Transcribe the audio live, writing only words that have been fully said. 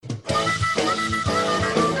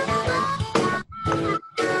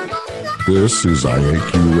This is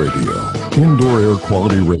IAQ Radio, Indoor Air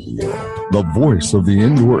Quality Radio, the voice of the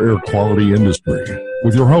indoor air quality industry,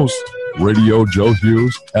 with your hosts, Radio Joe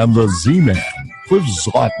Hughes and the Z-Man, Cliff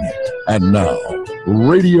Zlotnick. And now,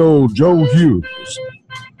 Radio Joe Hughes.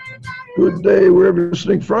 Good day, wherever you're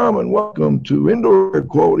listening from, and welcome to Indoor Air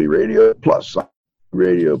Quality Radio Plus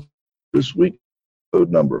Radio. This week,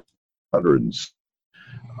 episode number 100.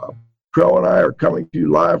 Krell and I are coming to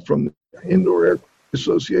you live from the Indoor Air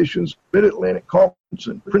Association's Mid-Atlantic Conference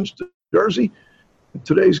in Princeton, New Jersey. And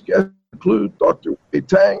today's guests include Dr. Wei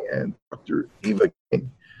Tang and Dr. Eva King.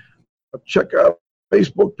 Check out our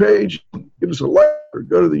Facebook page, give us a like, or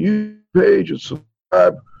go to the YouTube page and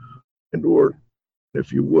subscribe, and/or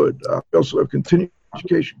if you would. We also have continuing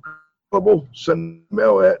education available. Send an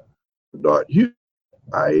email at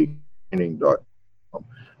 .hughes@iatraining.com.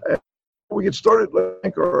 And before we get started, let's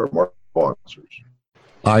thank our market sponsors.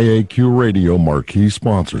 IAQ Radio marquee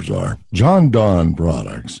sponsors are John Don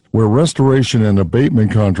Products, where restoration and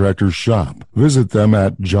abatement contractors shop. Visit them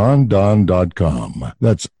at jondon.com.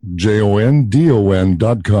 That's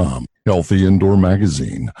JONDON.com. Healthy Indoor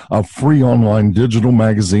Magazine, a free online digital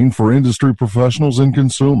magazine for industry professionals and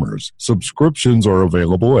consumers. Subscriptions are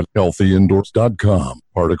available at healthyindoors.com.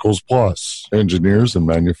 Particles Plus, engineers and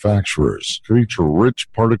manufacturers feature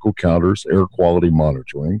rich particle counters, air quality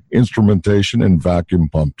monitoring, instrumentation, and vacuum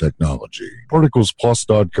pump technology.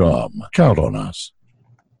 ParticlesPlus.com. Count on us.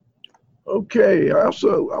 Okay, I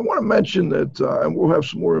want to mention that, and we'll have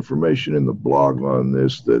some more information in the blog on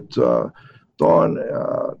this, that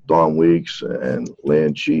Dawn Weeks and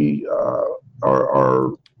Lan Chi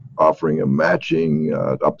are offering a matching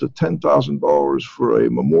up to $10,000 for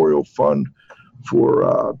a memorial fund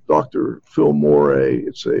for Dr. Phil Morey.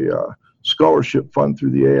 It's a scholarship fund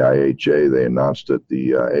through the AIHA. They announced at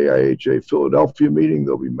the AIHA Philadelphia meeting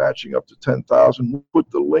they'll be matching up to $10,000. We'll put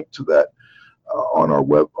the link to that on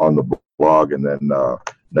the blog, and then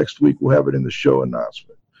next week we'll have it in the show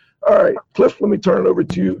announcement. All right, Cliff, let me turn it over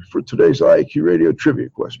to you for today's IAQ Radio trivia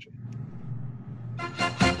question.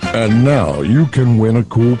 And now you can win a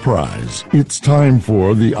cool prize. It's time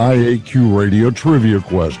for the IAQ Radio trivia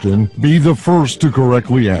question. Be the first to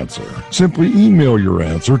correctly answer. Simply email your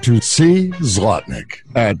answer to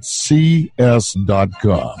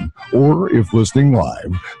czlotnick@cs.com. Or if listening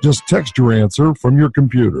live, just text your answer from your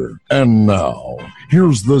computer. And now,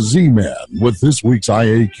 here's the Z-Man with this week's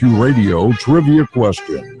IAQ Radio trivia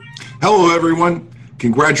question. Hello, everyone.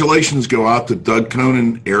 Congratulations go out to Doug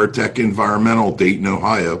Conan, Airtech Environmental, Dayton,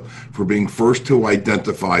 Ohio, for being first to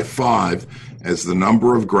identify 5 as the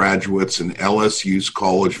number of graduates in LSU's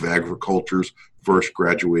College of Agriculture's first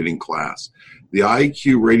graduating class. The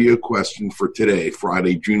IAQ radio question for today,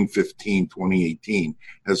 Friday, June 15, 2018,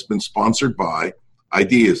 has been sponsored by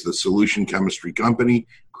Ideas, the solution chemistry company,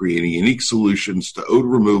 creating unique solutions to odor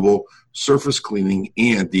removal, surface cleaning,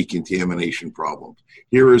 and decontamination problems.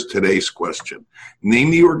 Here is today's question. Name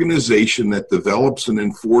the organization that develops and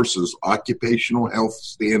enforces occupational health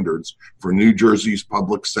standards for New Jersey's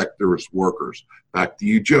public sector workers. Back to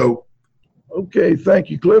you, Joe. Okay, thank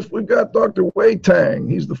you, Cliff. We've got Dr. Wei Tang.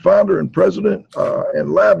 He's the founder and president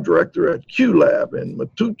and lab director at Q-Lab in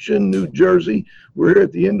Metuchen, New Jersey. We're here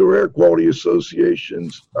at the Indoor Air Quality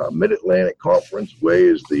Association's Mid-Atlantic Conference. Wei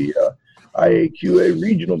is the IAQA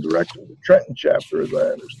regional director of the Trenton chapter, as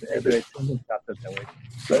I understand it. Trenton chapter director.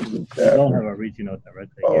 Trenton chapter. We don't have a regional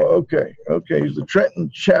director yet. Okay. He's the Trenton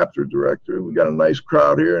chapter director. We got a nice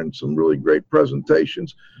crowd here and some really great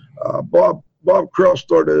presentations. Bob Krell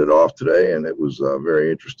started it off today, and it was a very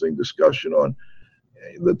interesting discussion on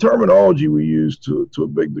the terminology we use to a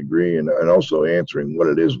big degree, and also answering what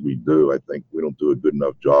it is we do. I think we don't do a good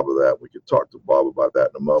enough job of that. We could talk to Bob about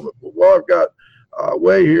that in a moment. But while I've got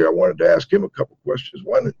Wei here, I wanted to ask him a couple questions.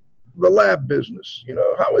 One, the lab business.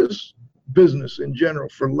 How is business in general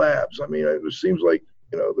for labs? I mean, it seems like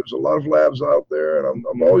there's a lot of labs out there, and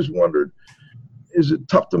I'm always wondered, is it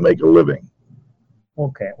tough to make a living?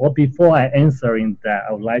 Okay. Well, before I answering that,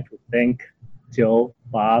 I would like to thank Joe,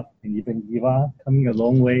 Bob, and even Eva coming a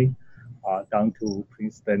long way down to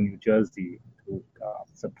Princeton, New Jersey to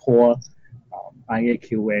support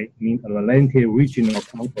IAQA, Mid-Atlantic Regional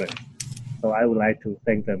Conference. So I would like to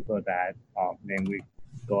thank them for that. Then we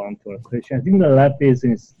go on to a question. I think the lab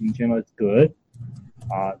business in general is good.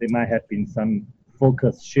 There might have been some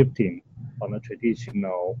focus shifting on the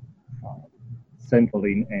traditional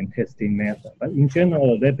sampling and testing method. But in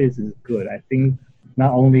general, lab business is good. I think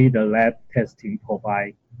not only the lab testing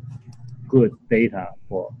provide good data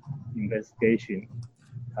for investigation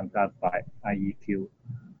conducted by IEQ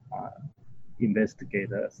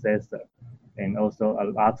investigator assessor, and also a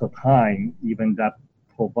lot of time, even that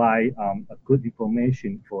provide a good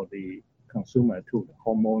information for the consumer too, the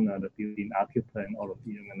homeowner, the building occupant, or the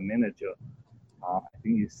building manager. I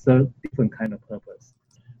think it serves different kind of purpose.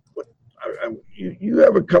 You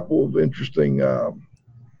have a couple of interesting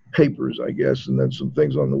papers, I guess, and then some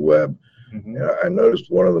things on the web. Mm-hmm. I noticed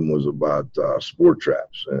one of them was about spore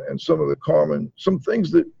traps and some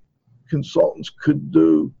things that consultants could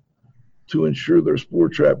do to ensure their spore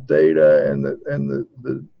trap data and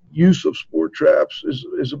the use of spore traps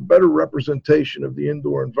is a better representation of the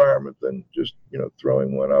indoor environment than just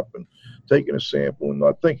throwing one up and taking a sample and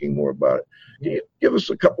not thinking more about it. Can you give us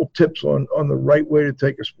a couple tips on the right way to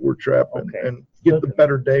take a spore trap and get the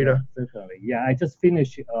better data? Certainly. Yeah, I just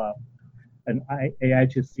finished an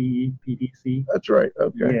AIGC PDC. That's right.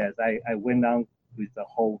 Okay. Yes, I went down with the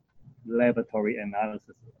whole laboratory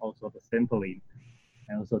analysis, also the sampling.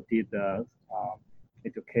 I also did the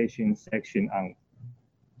education section on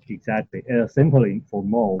exactly air sampling for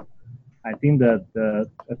mold. I think that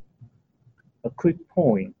a quick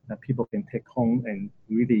point that people can take home and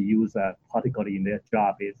really use particularly in their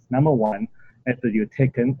job is, number one, after you've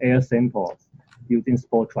taken air samples using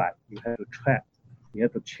spore trap, you have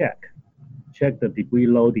to check the debris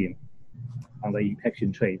loading on the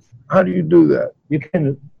impaction trace. How do you do that? You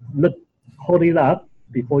can hold it up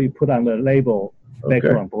before you put on the label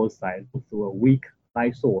vector on both sides through a weak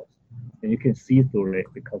light source, and you can see through it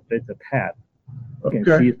because there's a pad. You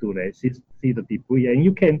can see through it, see the debris, and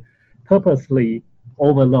you can purposely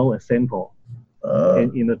overload a sample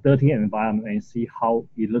in a dirty environment and see how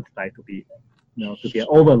it looks like to be an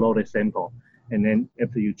overloaded sample. And then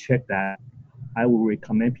after you check that, I would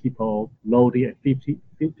recommend people load it at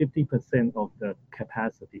 50% of the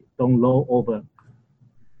capacity. Don't load over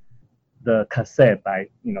the cassette by,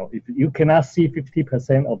 if you cannot see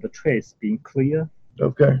 50% of the trace being clear,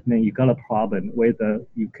 then you got a problem whether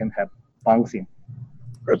you can have bouncing.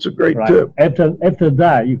 That's a great tip. After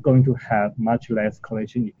that, you're going to have much less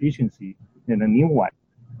collection efficiency than the new one.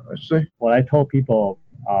 I see. What I told people,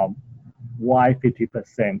 why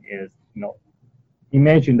 50% is,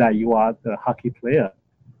 imagine that you are the hockey player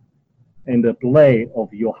and the blade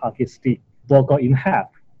of your hockey stick broke in half.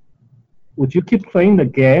 Would you keep playing the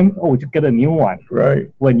game or would you get a new one? Right.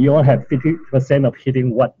 When you don't have 50% of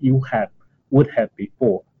hitting what you would have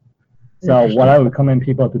before. So what I recommend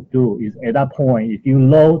people to do is at that point, if you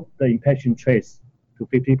load the impaction trace to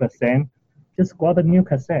 50%, just grab a new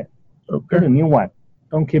cassette. Get a new one.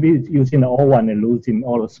 Don't keep it using the old one and losing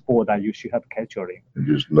all the spore that you should have capturing. And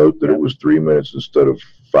just note that it was 3 minutes instead of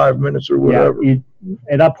 5 minutes or whatever. Yeah,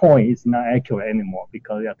 at that point, it's not accurate anymore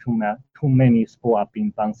because there are too many spores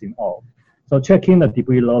being bouncing off. So checking the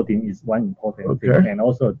debris loading is one important thing, and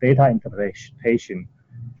also data interpretation.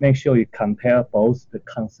 Make sure you compare both the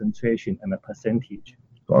concentration and the percentage.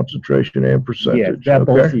 Concentration and percentage. Yeah, they're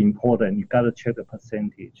both important. You got to check the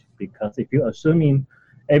percentage because if you're assuming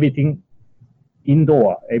everything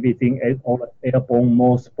indoor, all the airborne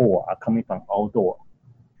mold spore are coming from outdoor,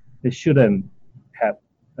 they shouldn't have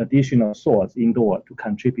additional source indoor to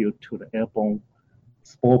contribute to the airborne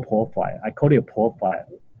spore profile. I call it a profile.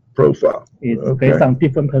 It's based on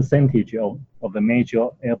different percentage of the major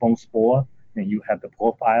airborne spore, and you have the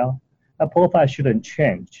profile. The profile shouldn't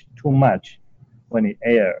change too much when the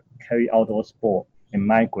air carry outdoor spore and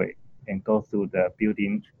migrate and go through the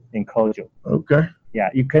building enclosure. Yeah,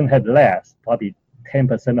 you can have less, probably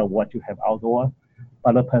 10% of what you have outdoor,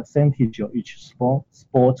 but the percentage of each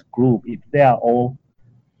sports group, if they are all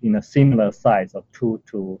in a similar size of 2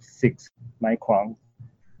 to 6 microns,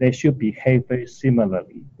 they should behave very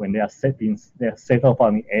similarly when they are set off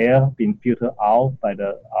on the air, being filtered out by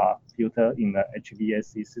the filter in the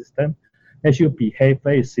HVAC system. They should behave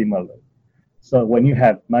very similarly. So when you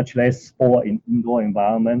have much less spore in indoor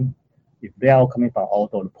environment, if they are coming from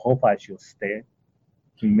outdoor, the profile should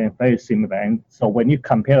remain very similar. And so when you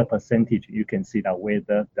compare the percentage, you can see that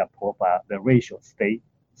whether the profile, the ratio stay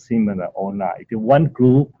similar or not. If you one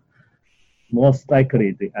group, most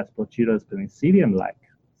likely the Aspergillus penicillium-like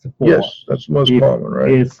spore. Yes, that's most common,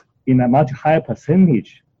 right? Is in a much higher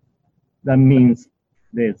percentage. That means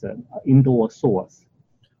there's an indoor source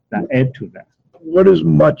that add to that. What is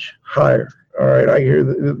much higher? All right, I hear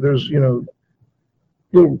that there's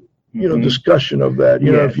little discussion of that.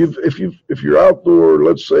 If you're outdoor,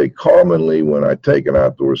 let's say commonly when I take an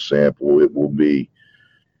outdoor sample, it will be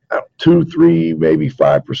 2, 3, maybe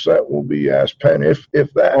 5% will be aspen, if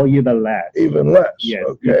that. Or even less. Even less. Yes.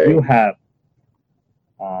 If you have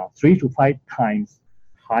 3 to 5 times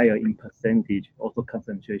higher in percentage, also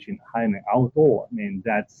concentration higher than outdoor, I mean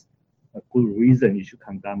that's a good reason you should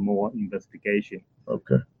conduct more investigation.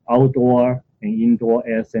 Okay. Outdoor an indoor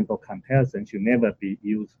air sample comparison should never be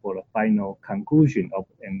used for the final conclusion of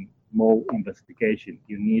and more investigation.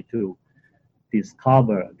 You need to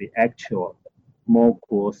discover the actual mold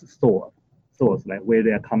growth source, like where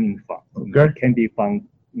they are coming from. Okay. It can be from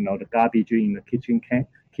the garbage in the kitchen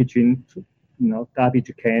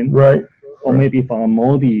garbage can, Right. Or maybe from a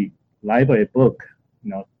moldy library book,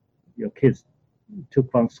 your kids took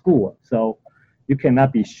from school. So you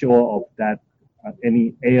cannot be sure of that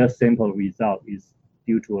any air sample result is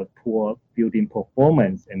due to a poor building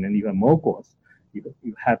performance and then even mold growth.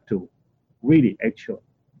 You have to really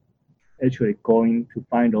actually going to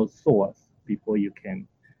find those source before you can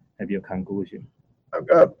have your conclusion. I've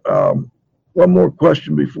got one more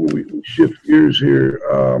question before we shift gears here.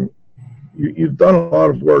 You've done a lot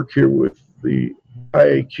of work here with the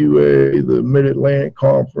IAQA, the Mid-Atlantic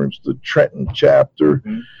Conference, the Trenton chapter.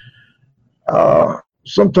 Mm-hmm.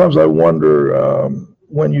 Sometimes I wonder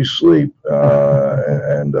when you sleep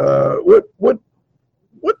and what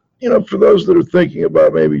for those that are thinking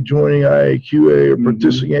about maybe joining IAQA or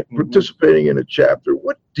mm-hmm. participating in a chapter,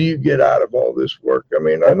 what do you get out of all this work? I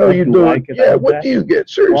mean, I know you do it. Yeah, what do you get?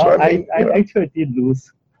 Seriously, well, I actually did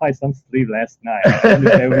lose quite some sleep last night.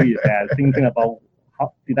 Every thinking about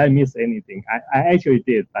how did I miss anything. I actually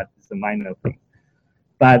did, but it's a minor thing.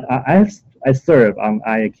 But I served on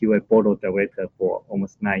IAQA board of director for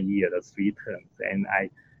almost 9 years, 3 terms, and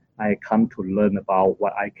I come to learn about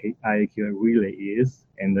what IAQA really is.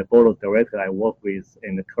 And the board of directors I work with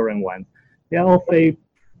and the current ones, they are all very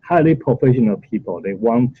highly professional people. They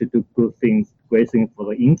want to do good things, great things for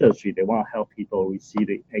the industry. They want to help people receive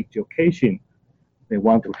the education. They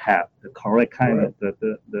want to have the correct kind of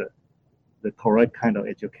the correct kind of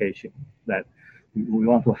education that we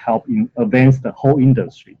want to help advance the whole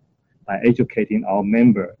industry by educating our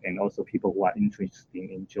member and also people who are interested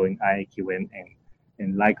in joining IAQA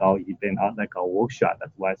and like our event, like our workshop.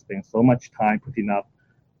 That's why I spend so much time putting up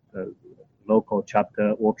the local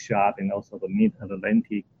chapter workshop and also the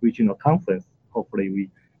Mid-Atlantic Regional Conference. Hopefully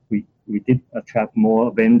we did attract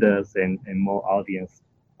more vendors and more audience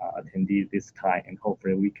attendees this time, and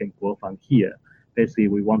hopefully we can grow from here. Basically,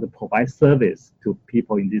 we want to provide service to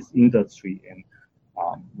people in this industry, and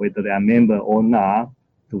whether they are member or not,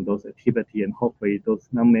 to those activities, and hopefully those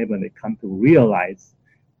non-members they come to realize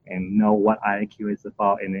and know what IAQA is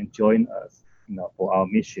about, and then join us, for our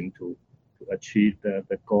mission to achieve the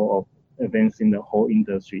goal of advancing the whole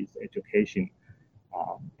industry's education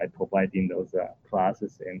by providing those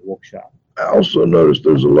classes and workshops. I also noticed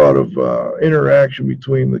there's a lot of interaction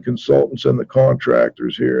between the consultants and the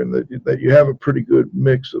contractors here, and that you have a pretty good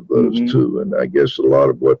mix of those mm-hmm. two. And I guess a lot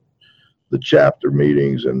of what the chapter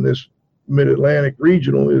meetings and this Mid-Atlantic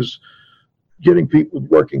Regional is getting people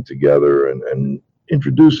working together and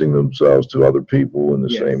introducing themselves to other people in the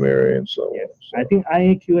yes. same area and so yes. on. So. I think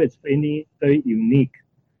IAQA is very unique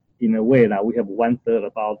in a way that we have one third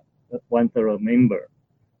of member.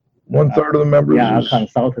 1/3 of the members are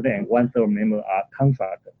consultant and 1/3 member are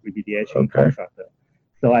contractor, remediation okay. contractor.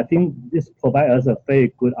 So I think this provides us a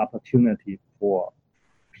very good opportunity for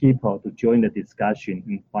people to join the discussion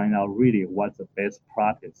and find out really what's the best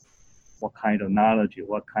practice, what kind of knowledge,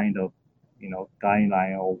 what kind of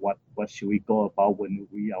guideline, or what should we go about when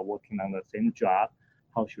we are working on the same job.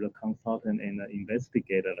 How should a consultant and the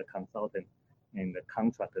investigator, the consultant and the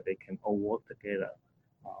contractor, they can all work together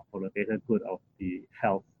for the better good of the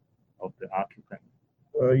health of the occupant.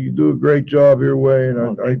 You do a great job here, Wei,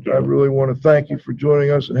 and I really want to thank you for joining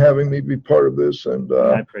us and having me be part of this. And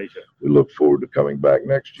my pleasure. We look forward to coming back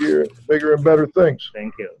next year and bigger and better things.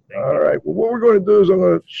 Thank you. All right. Well, what we're going to do is I'm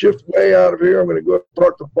going to shift Wei out of here. I'm going to go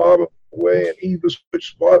talk to Bob, Wei, and Eva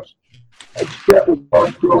switch spots. I'll chat with Bob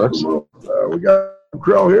Krell. We got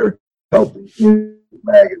Krell here, Healthy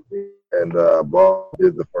Magazine, and Bob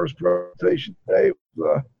did the first presentation today.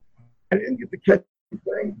 I didn't get to catch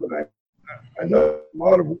anything, but I know a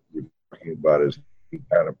lot of what we're talking about is he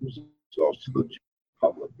kind of presents ourselves to the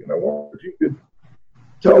public, and I wonder if you could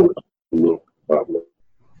tell us a little about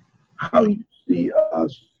how you see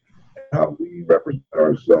us and how we represent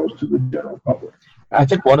ourselves to the general public. I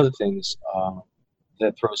think one of the things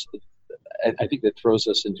that throws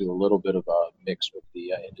us into a little bit of a mix with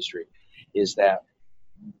the industry is that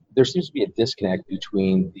there seems to be a disconnect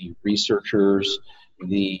between the researchers,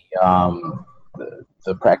 the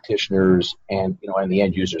practitioners, and and the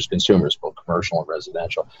end users, consumers, both commercial and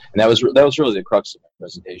residential. And that was really the crux of my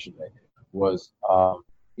presentation today. Was how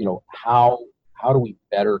do we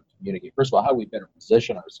better communicate? First of all, how do we better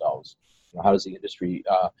position ourselves? How does the industry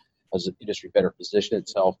better position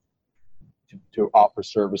itself to offer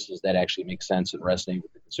services that actually make sense and resonate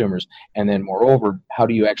with the consumers. And then moreover, how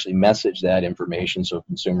do you actually message that information so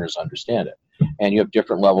consumers understand it? And you have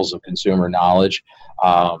different levels of consumer knowledge.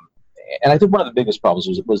 And I think one of the biggest problems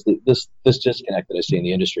was this disconnect that I see in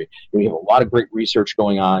the industry. We have a lot of great research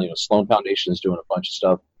going on. Sloan Foundation is doing a bunch of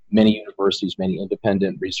stuff. Many universities, many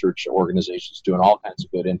independent research organizations doing all kinds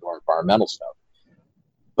of good indoor environmental stuff.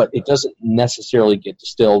 But it doesn't necessarily get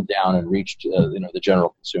distilled down and reach the general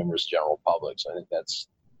consumers, general public. So I think that's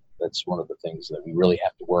one of the things that we really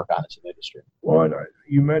have to work on as an industry. Well, and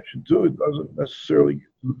you mentioned too, it doesn't necessarily get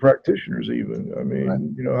to the practitioners even. I mean,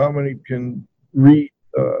 right. How many can read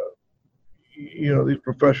these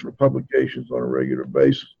professional publications on a regular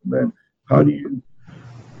basis, and then how do you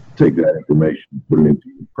take that information and put it into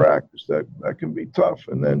your practice? That can be tough.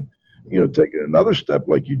 And then taking another step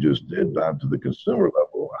like you just did down to the consumer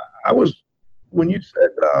level. When you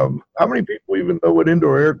said how many people even know what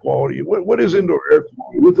indoor air quality, what is indoor air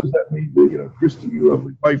quality? What does that mean? Christy, your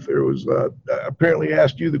lovely wife there was apparently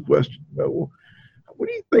asked you the question. Well, what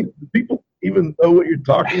do you think? Do people even know what you're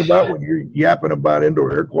talking about when you're yapping about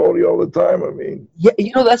indoor air quality all the time? I mean,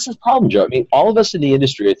 yeah, that's the problem, Joe. I mean, all of us in the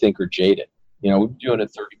industry, I think, are jaded. We've been doing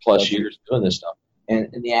it 30 plus years doing this stuff, and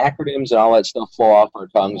the acronyms and all that stuff flow off our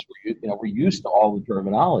tongues. We're used to all the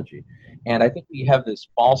terminology, and I think we have this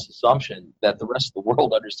false assumption that the rest of the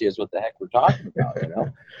world understands what the heck we're talking about.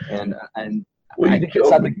 And I think it's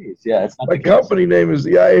not the case. Yeah, it's not. My company name is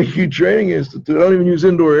the IAQ Training Institute. I don't even use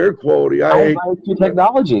indoor air quality. IAQ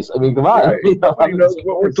Technologies. I mean, come on. Right. Nobody knows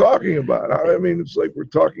what we're talking about. I mean, it's like we're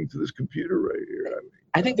talking to this computer right here.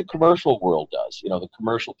 I think the commercial world does. The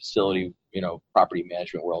commercial facility, property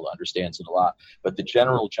management world understands it a lot. But the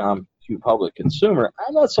general John Q. public consumer,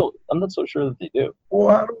 I'm not so sure that they do. Well,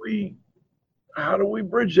 how do we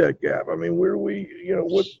bridge that gap? I mean, where do we,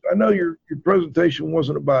 I know your presentation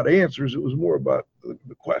wasn't about answers. It was more about the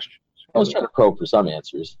questions. I was trying to probe for some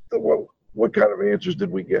answers. So what kind of answers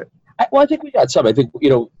did we get? I think we got some. I think,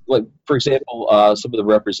 like, for example, some of the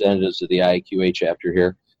representatives of the IAQA chapter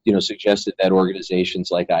here, suggested that organizations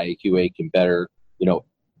like IAQA can better,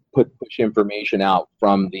 push information out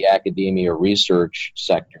from the academia or research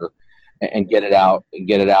sector and get it out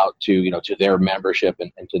to, to their membership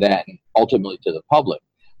and to that, and ultimately to the public.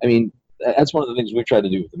 I mean, that's one of the things we try to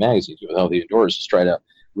do with the magazines, with Healthy Indoors, is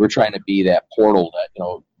we're trying to be that portal,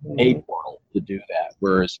 that, a portal to do that.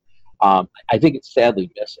 Whereas I think it's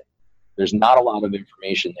sadly missing. There's not a lot of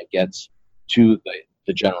information that gets to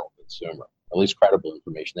the general consumer, at least credible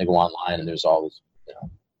information. They go online and there's all this,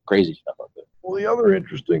 crazy stuff out there. Well, the other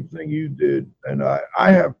interesting thing you did, and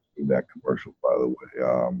I have seen that commercial, by the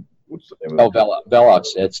way. What's the name of it?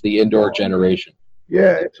 Velux. It's the indoor generation.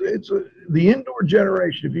 Yeah, it's the indoor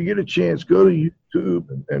generation. If you get a chance, go to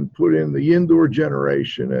YouTube and put in the indoor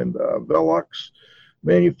generation. And Velux,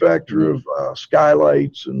 manufacturer of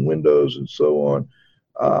skylights and windows and so on,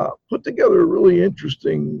 put together a really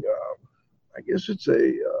interesting, I guess it's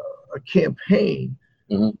a campaign,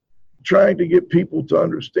 trying to get people to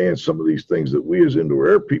understand some of these things that we as indoor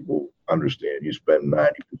air people understand. You spend 90%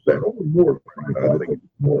 or more, I think it's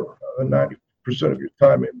more than 90% of your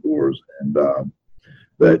time indoors, and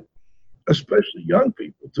that especially young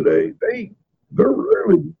people today, they're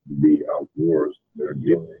rarely to be outdoors. They're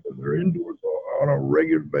indoors on a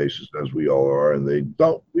regular basis, as we all are, and we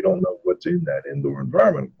don't know what's in that indoor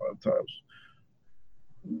environment a lot of times.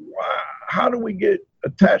 How do we get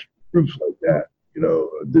attached to groups like that?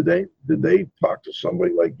 Did they talk to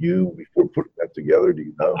somebody like you before putting that together? Do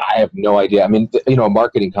you know? I have no idea. I mean, a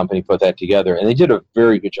marketing company put that together, and they did a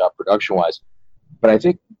very good job production-wise. But I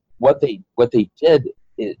think what they did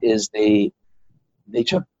is they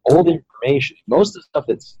took old information. Most of the stuff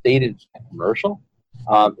that's stated in commercial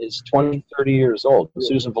is 20, 30 years old.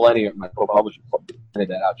 Susan Valenti, my co-publisher, pointed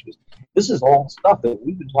that out. She goes, "This is old stuff that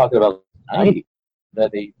we've been talking about in the 90s,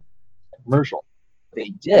 that they commercial." They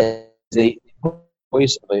did. They put the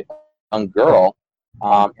voice of a young girl,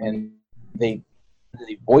 and they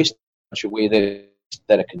voiced in such a way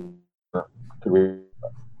that it could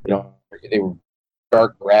they were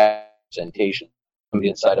dark representation from the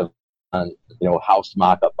inside of house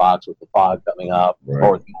mock-up box with the fog coming up, right,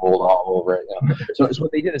 or with mold all over it. So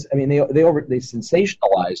what they did is, I mean, they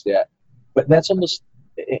sensationalized that, but that's almost,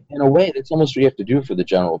 in a way, that's almost what you have to do for the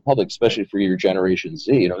general public, especially for your Generation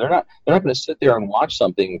Z. They're not going to sit there and watch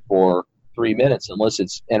something for 3 minutes unless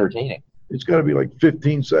it's entertaining. It's got to be like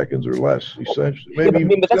 15 seconds or less, essentially. Maybe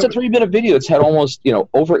but that's a 3-minute video. It's had almost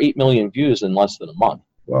over 8 million views in less than a month.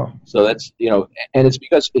 Wow. So that's and it's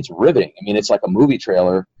because it's riveting. I mean, it's like a movie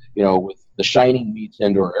trailer, with The Shining meets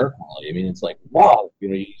indoor air quality. I mean, it's like, wow,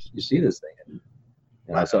 you see this thing,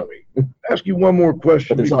 So ask you one more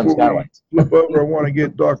question before we flip over. I want to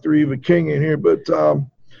get Dr. Eva King in here, but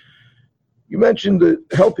you mentioned that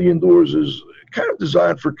Healthy Indoors is kind of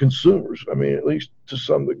designed for consumers. I mean, at least to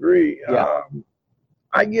some degree. Yeah.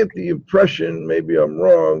 I get the impression, maybe I'm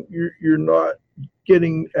wrong, you're not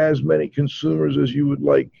getting as many consumers as you would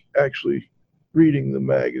like actually reading the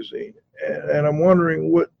magazine. And I'm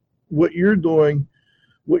wondering what you're doing,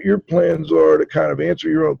 what your plans are to kind of answer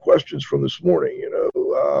your own questions from this morning.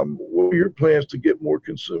 What are your plans to get more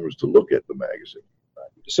consumers to look at the magazine?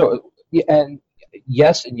 So, and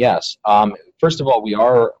yes and yes. First of all,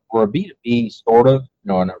 we're a B2B sort of,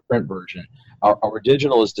 in our print version. Our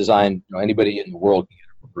digital is designed, anybody in the world can get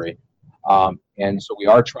it for free. And so we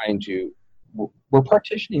are we're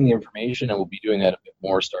partitioning the information, and we'll be doing that a bit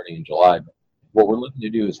more starting in July. But what we're looking to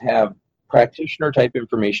do is have practitioner type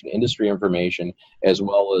information, industry information, as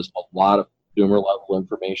well as a lot of consumer level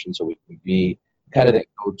information, so we can be kind of that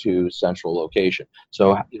go-to central location.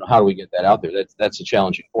 So, how do we get that out there? That's a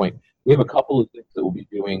challenging point. We have a couple of things that we'll be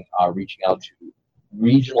doing, reaching out to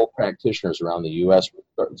regional practitioners around the U.S.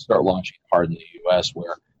 We'll start launching hard in the U.S.,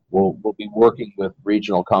 where we'll be working with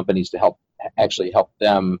regional companies to help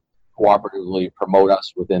them cooperatively promote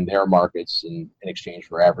us within their markets in exchange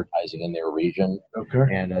for advertising in their region. Okay.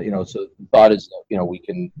 And so the thought is that we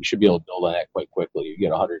should be able to build on that quite quickly. You get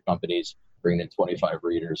 100 companies bringing in 25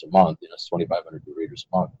 readers a month. It's 2,500 readers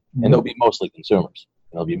a month, and they'll be mostly consumers.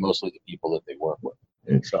 And they'll be mostly the people that they work with.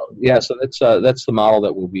 And so that's the model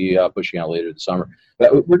that we'll be pushing out later this summer.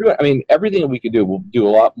 But we're doing. I mean, everything that we can do. We'll do a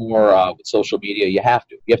lot more with social media. You have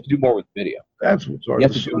to do more with video. That's what's hard. You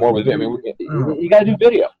have to do more with video. I mean, you got to do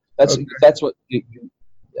video. That's what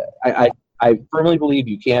I firmly believe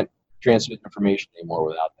you can't transmit information anymore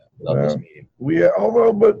without this medium.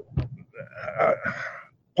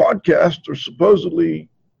 Podcasts are supposedly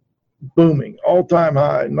booming, all-time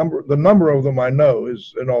high. The number of them I know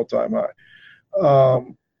is an all-time high.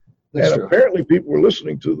 And apparently people are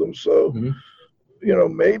listening to them. So,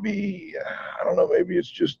 maybe, I don't know, maybe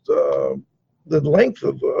it's just the length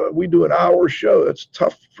of, we do an hour show. It's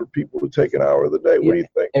tough for people to take an hour of the day. What do you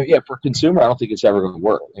think? And for consumer, I don't think it's ever going to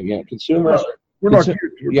work. Consumers. We're not here.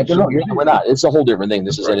 We're not. It's a whole different thing.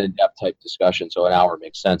 This is an in-depth type discussion, so an hour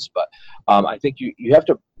makes sense. But I think you have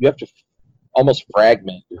to almost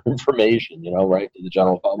fragment your information, right, to the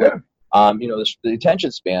general public. Yeah. The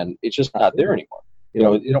attention span, it's just not there anymore.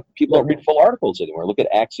 People don't read full articles anymore. Look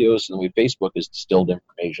at Axios, and Facebook is distilled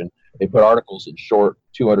information. They put articles in short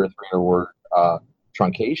 200, 300 word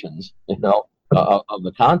truncations, of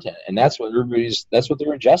the content, and that's what they're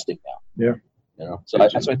ingesting now. Yeah. So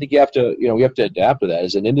that's why I think you have to adapt to that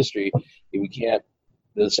as an industry. We can't,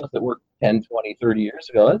 the stuff that worked 10, 20, 30 years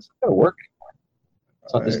ago, that's not going to work anymore.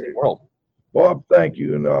 It's not the same world. Bob, thank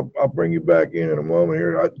you, and I'll bring you back in a moment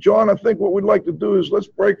here. John, I think what we'd like to do is let's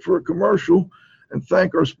break for a commercial and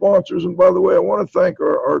thank our sponsors. And by the way, I want to thank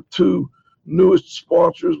our two newest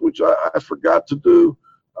sponsors, which I forgot to do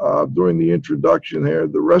during the introduction here,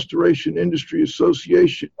 the Restoration Industry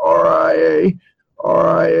Association, RIA.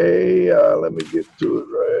 Let me get to it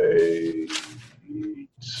right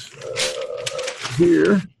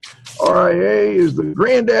here. RIA is the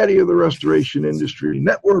granddaddy of the restoration industry.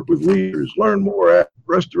 Network with leaders. Learn more at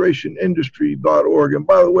restorationindustry.org. And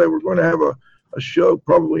by the way, we're going to have a show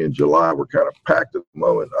probably in July. We're kind of packed at the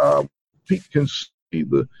moment. Pete can see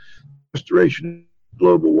the Restoration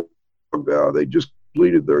Global. They just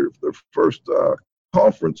completed their first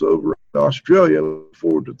conference over in Australia. I look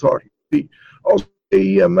forward to talking to Pete. Also,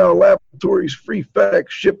 AEML Laboratories, free FedEx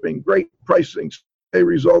shipping, great pricing,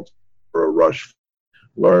 results for a rush.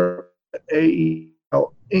 Learn at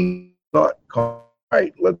AEMLinc.com. All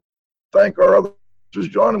right, let's thank our other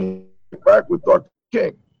sponsors, John, and we'll get back with Dr.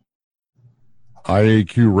 King.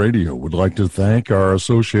 IAQ Radio would like to thank our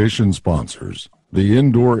association sponsors. The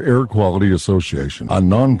Indoor Air Quality Association, a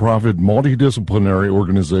nonprofit multidisciplinary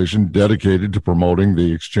organization dedicated to promoting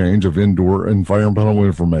the exchange of indoor environmental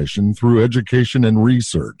information through education and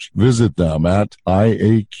research. Visit them at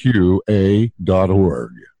iaqa.org.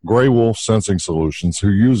 Gray Wolf Sensing Solutions, who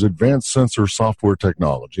use advanced sensor software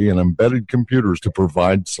technology and embedded computers to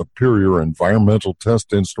provide superior environmental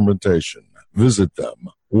test instrumentation. Visit them,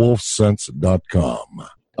 wolfsense.com.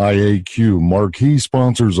 IAQ marquee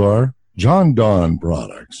sponsors are John Don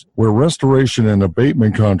Products, where restoration and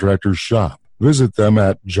abatement contractors shop. Visit them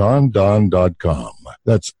at jondon.com.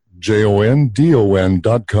 That's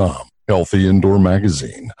jondon.com. Healthy Indoor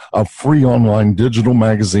Magazine, a free online digital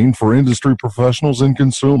magazine for industry professionals and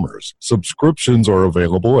consumers. Subscriptions are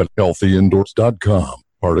available at healthyindoors.com.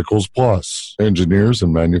 Particles Plus. Engineers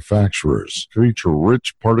and manufacturers feature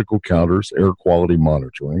rich particle counters, air quality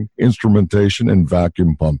monitoring, instrumentation, and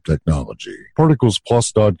vacuum pump technology.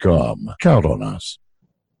 ParticlesPlus.com. Count on us.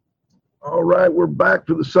 All right, we're back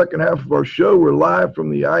for the second half of our show. We're live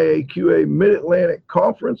from the IAQA Mid-Atlantic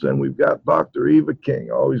Conference, and we've got Dr. Eva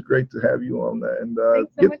King. Always great to have you on that. And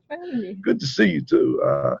Thanks so much for having me. Good to see you,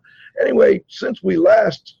 too. Anyway, since we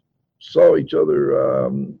last saw each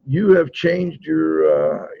other, you have changed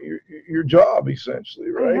your job,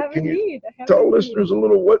 essentially, right? I have Can indeed. you tell listeners a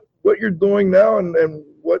little what you're doing now and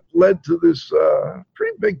what led to this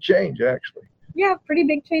pretty big change, actually? Yeah, pretty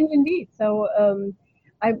big change indeed. So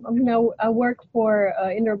I worked for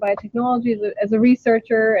Indoor Biotechnology as a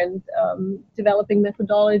researcher and developing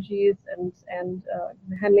methodologies and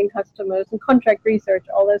handling customers and contract research,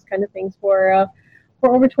 all those kind of things for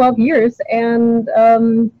over 12 years. And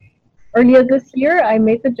earlier this year, I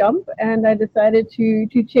made the jump and I decided to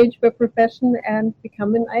change my profession and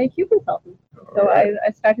become an IAQ consultant. So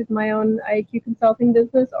I started my own IAQ consulting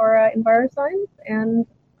business, Aura EnviroScience, and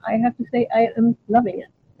I have to say I am loving it.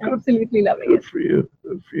 Absolutely loving it. Good for you.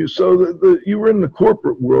 Good for you. So you were in the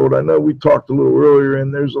corporate world. I know we talked a little earlier,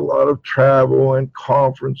 and there's a lot of travel and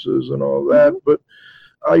conferences and all that, but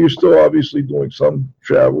you're still obviously doing some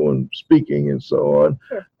travel and speaking and so on.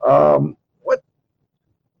 Sure.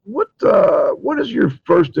 What has your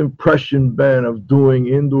first impression been of doing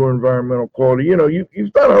indoor environmental quality? You know,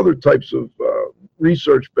 you've done other types of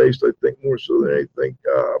research-based, I think, more so than anything.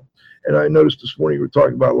 And I noticed this morning you were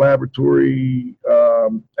talking about laboratory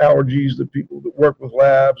allergies that people that work with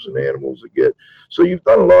labs and animals that get. So you've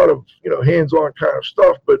done a lot of, hands-on kind of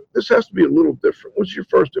stuff, but this has to be a little different. What's your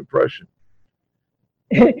first impression?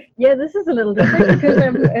 Yeah, this is a little different because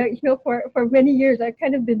I'm, for many years I've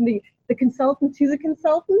kind of been the consultant to the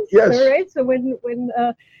consultants. Yes. All right. So when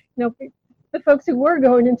the folks who were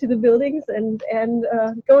going into the buildings and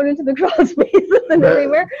going into the crawl spaces and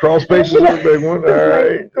everywhere. Crawl spaces is a big one. All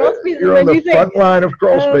right. Crawl spaces. You're on the front line of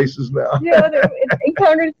crawl spaces now. They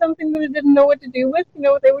encountered something that they didn't know what to do with.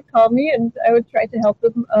 They would call me and I would try to help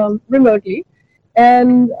them remotely.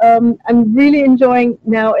 And I'm really enjoying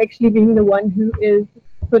now actually being the one who is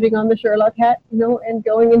putting on the Sherlock hat, and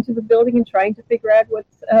going into the building and trying to figure out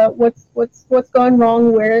what's gone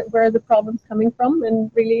wrong, where are the problems coming from,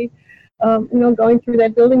 and really, going through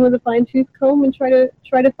that building with a fine-tooth comb and try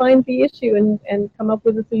to find the issue and come up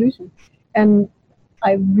with a solution. And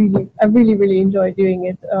I really enjoy doing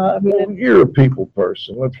it. You're a people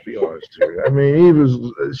person. Let's be honest here. I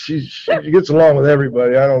mean, she gets along with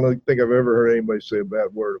everybody. I don't think I've ever heard anybody say a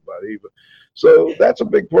bad word about Eva. So that's a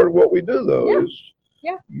big part of what we do, though.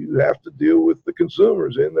 Yeah. You have to deal with the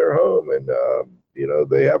consumers in their home, and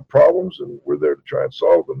they have problems, and we're there to try and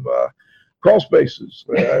solve them. Crawl spaces.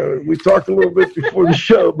 We talked a little bit before the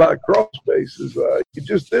show about crawl spaces. You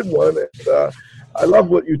just did one, and I love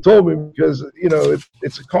what you told me because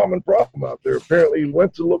it's a common problem out there. Apparently, you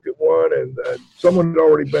went to look at one, and someone had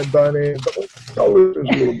already been done in. Tell listeners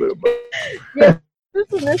a little bit about it. Yeah, this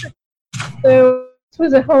was interesting. So this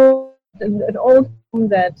was a home, an old home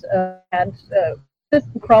that had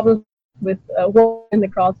problems with wall in the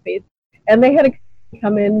crawl space, and they had to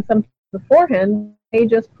come in some beforehand. They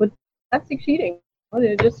just put plastic sheeting.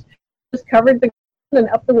 They just covered the ground and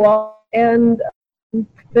up the wall, and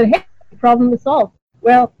the problem was solved.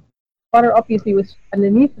 Well, water obviously was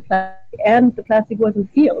underneath the plastic, and the plastic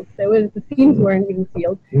wasn't sealed, so the seams weren't even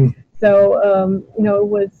sealed. So, it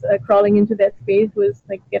was crawling into that space was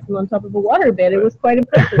like getting on top of a waterbed. It was quite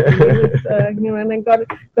impressive. It was, and I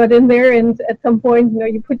got in there, and at some point,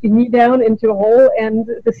 you put your knee down into a hole, and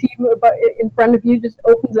the seam in front of you just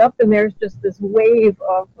opens up, and there's just this wave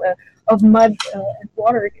of mud and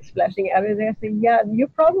water splashing out of there. I say, yeah, your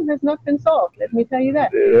problem has not been solved. Let me tell you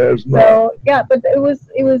that. It has not. So, yeah, but it was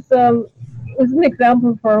an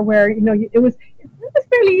example for where it was a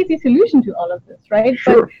fairly easy solution to all of this, right?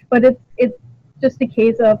 Sure. But it's just a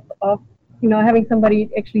case of having somebody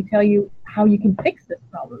actually tell you how you can fix this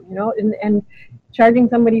problem, and charging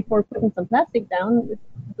somebody for putting some plastic down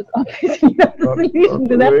was obviously not the solution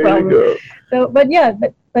to that problem. So,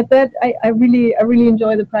 but that I really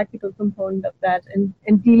enjoy the practical component of that,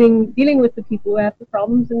 and dealing with the people who have the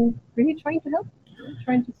problems and really trying to help,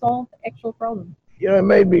 trying to solve actual problems. It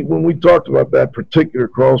made me, when we talked about that particular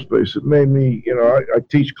crawl space, it made me, I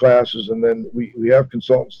teach classes, and then we have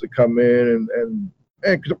consultants that come in and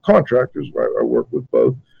contractors. I work with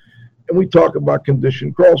both, and we talk about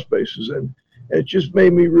conditioned crawl spaces, and it just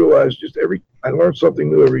made me realize I learned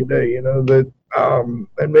something new every day, that,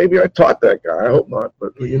 and maybe I taught that guy. I hope not,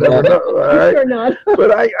 but you never know. All right? Sure not.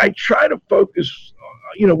 But I try to focus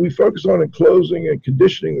we focus on enclosing and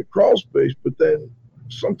conditioning the crawl space, but then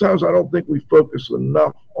sometimes I don't think we focus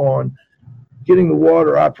enough on getting the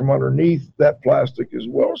water out from underneath that plastic as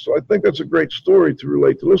well. So I think that's a great story to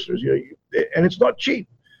relate to listeners. And it's not cheap.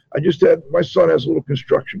 My son has a little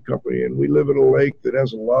construction company, and we live at a lake that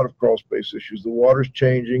has a lot of crawl space issues. The water's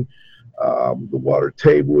changing. The water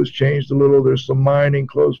table has changed a little. There's some mining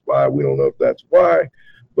close by. We don't know if that's why.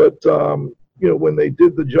 But, when they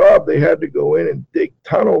did the job, they had to go in and dig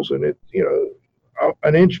tunnels, and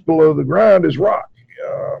an inch below the ground is rock.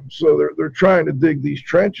 So they're trying to dig these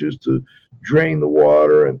trenches to drain the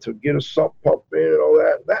water and to get a sump pump in and all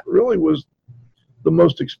that. That really was the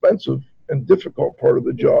most expensive and difficult part of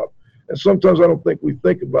the job. And sometimes I don't think we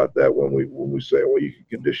think about that when we say, well, you can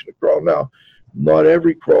condition a crawl. Now, not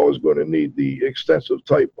every crawl is going to need the extensive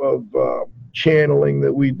type of channeling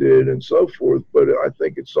that we did and so forth, but I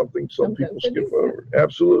think it's something some people skip over.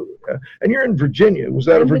 Absolutely. And you're in Virginia. Was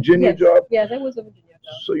that a Virginia job? Yeah, that was a Virginia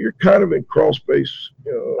job. So you're kind of in crawl space,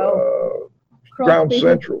 ground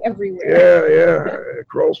central. Everywhere. Yeah.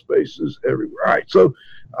 Crawl spaces everywhere. All right. So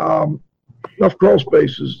enough crawl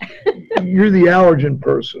spaces. You're the allergen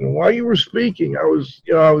person. And while you were speaking, I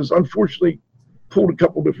was unfortunately pulled a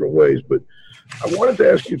couple different ways, but I wanted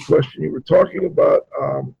to ask you a question. You were talking about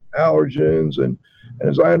allergens, and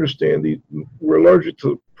as I understand, we're allergic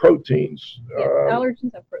to proteins. Yes,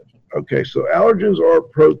 allergens are proteins. Okay, so allergens are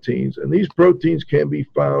proteins, and these proteins can be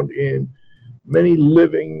found in many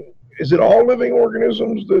living. Is it all living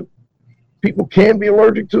organisms that people can be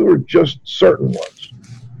allergic to, or just certain ones?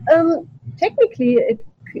 Technically,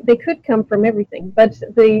 they could come from everything, but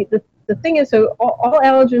the thing is, so all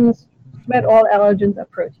allergens are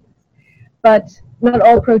proteins, but not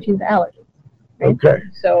all proteins are allergens. Right? Okay.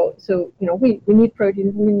 So we need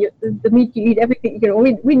proteins. I mean, the meat you eat, everything.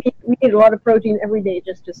 We need a lot of protein every day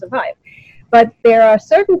just to survive. But there are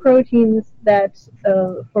certain proteins that,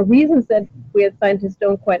 for reasons that we as scientists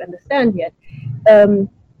don't quite understand yet,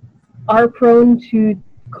 are prone to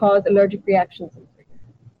cause allergic reactions in certain,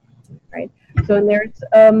 right? So and there's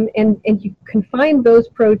and you can find those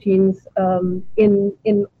proteins in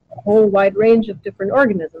a whole wide range of different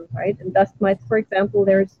organisms, right? In dust mites, for example,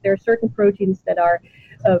 there are certain proteins that are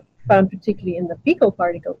found particularly in the fecal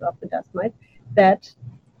particles of the dust mites that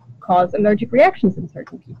cause allergic reactions in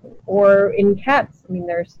certain people. Or in cats, I mean,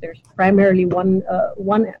 there's primarily one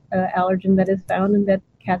allergen that is found and that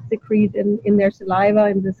cats secrete in their saliva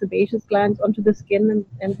and the sebaceous glands onto the skin,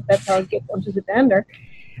 and that's how it gets onto the dander,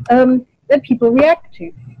 that people react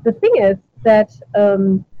to. The thing is that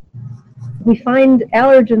we find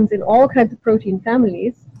allergens in all kinds of protein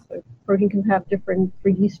families. So protein can have different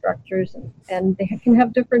 3D structures, and they can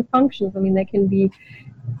have different functions. I mean, they can be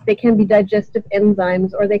digestive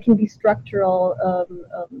enzymes, or they can be structural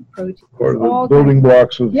proteins. Or the building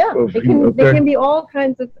blocks of they can be all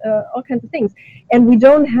kinds of things. And we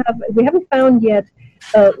haven't found yet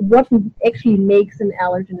what actually makes an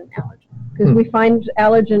allergen an allergen. Because we find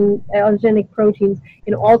allergenic proteins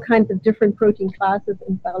in all kinds of different protein classes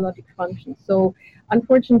and biologic functions. So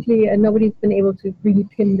unfortunately, nobody's been able to really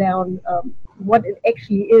pin down what it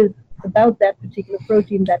actually is about that particular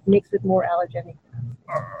protein that makes it more allergenic.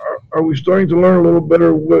 Are we starting to learn a little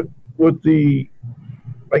better what the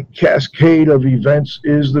cascade of events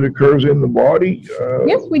is that occurs in the body?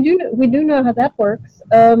 Yes, we do know how that works.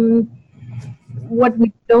 What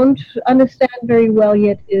we don't understand very well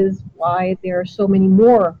yet is why there are so many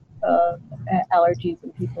more allergies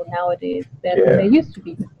in people nowadays than there used to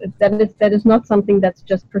be. That is not something that's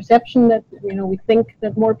just perception, that we think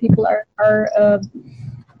that more people are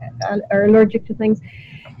allergic to things.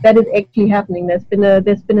 That is actually happening. There's been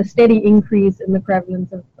a steady increase in the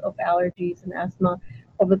prevalence of allergies and asthma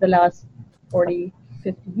over the last 40,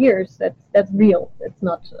 50 years. That's real. It's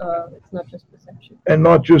not just perception. And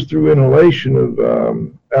not just through inhalation of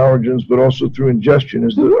allergens, but also through ingestion.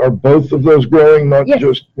 Are both of those growing, not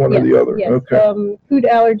just one or the other? Yes. Okay. Food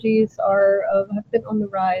allergies have been on the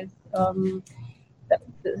rise,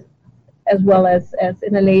 as well as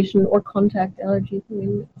inhalation or contact allergies. I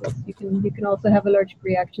mean, you can also have allergic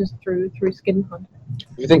reactions through skin contact.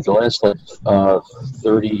 I think the last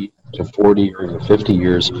 30 to 40 or 50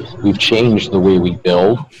 years, we've changed the way we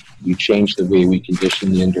build. We've changed the way we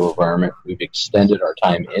condition the indoor environment. We've extended our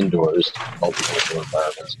time indoors to multiple indoor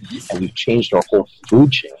environments, and we've changed our whole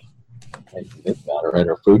food chain. And if you think about it, right?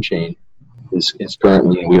 Our food chain is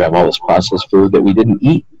currently, we have all this processed food that we didn't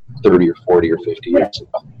eat 30 or 40 or 50 years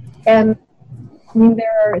ago. And I mean,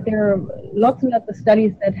 there are lots and lots of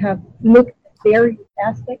studies that have looked at various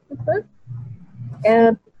aspects of this,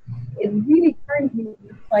 and it really currently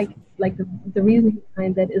looks like the reasoning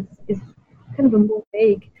behind that is kind kind of a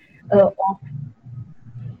mosaic of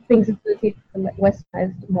things associated with the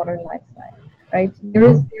westernized modern lifestyle. Right, there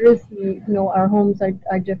is the, our homes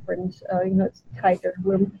are different. It's tighter.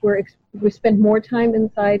 We spend more time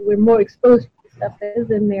inside. We're more exposed to the stuff that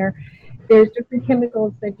is in there. There's different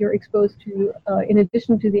chemicals that you're exposed to in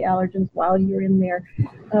addition to the allergens while you're in there.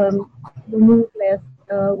 We move less,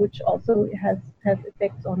 which also has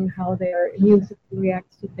effects on how their immune system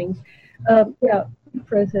reacts to things.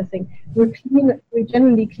 Processing. We're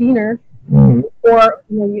generally cleaner, or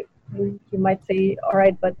you might say, all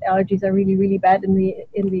right, but allergies are really, really bad in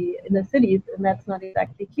the cities, and that's not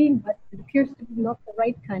exactly clean, but it appears to be not the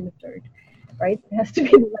right kind of dirt, right? It has to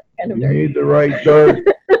be the right kind of dirt. You need the right dirt.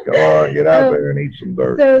 Come on, get out there and eat some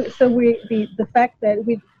dirt. So the fact that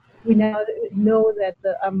we now know that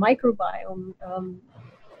the microbiome,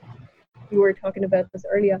 you were talking about this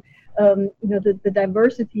earlier, the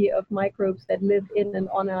diversity of microbes that live in and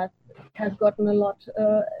on us has gotten a lot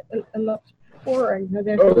poorer.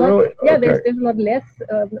 There's a lot, really? yeah, Okay. there's a lot less.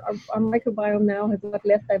 Our microbiome now has a lot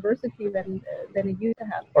less diversity than it used to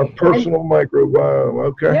have. Our personal microbiome.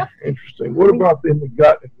 Okay, Yep. Interesting. What about in the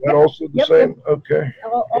gut? Is that also the Yep, same? yep. Okay.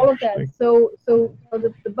 All of that. So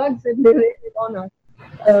the bugs that live on us,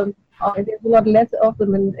 there's a lot less of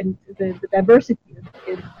them, and the diversity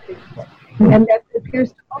is big. And that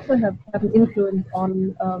appears to also have an influence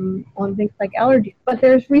on things like allergies. But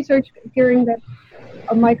there's research appearing that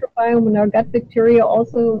our microbiome and our gut bacteria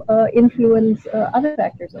also influence other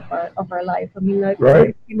factors of our life. I mean, I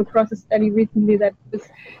came across a study recently that was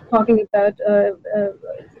talking about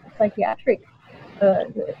psychiatric.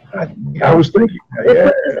 I was thinking,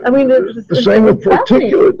 yeah. The same with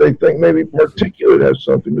particulate. They think maybe particulate has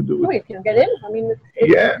something to do with it. It can get in. I mean,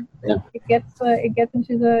 it gets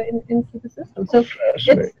into the system. So it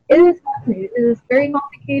is fascinating. It is very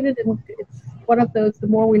complicated, and it's one of those. The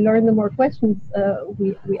more we learn, the more questions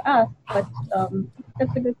we ask. But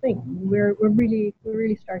that's a good thing. We're really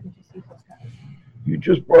starting to see what's happening. You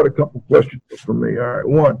just brought a couple questions for me. All right,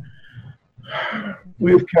 one.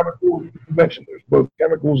 We have chemicals. You mentioned there's both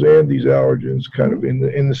chemicals and these allergens kind of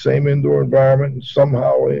in the same indoor environment and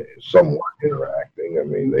somehow somewhat interacting. I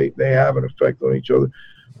mean, they have an effect on each other.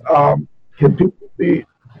 Can people be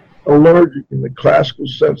allergic in the classical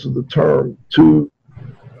sense of the term to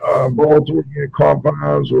volatile organic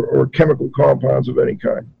compounds or chemical compounds of any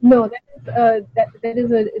kind? No, that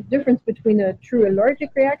is a difference between a true allergic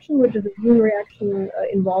reaction, which is an immune reaction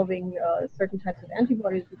involving certain types of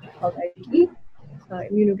antibodies, which is called IgE,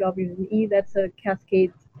 immunoglobulin E. That's a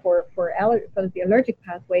cascade for the allergic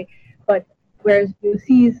pathway. But whereas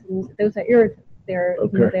VOCs, those are irritants.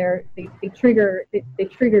 They trigger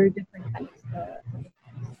different kinds of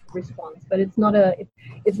response, but it's not an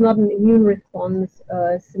immune response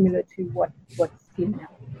similar to what's seen now.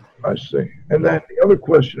 I see. And then the other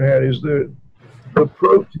question I had is the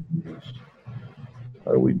proteins.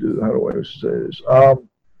 How do I say this?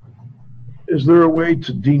 Is there a way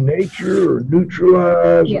to denature or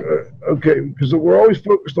neutralize? Yes. Okay, because we're always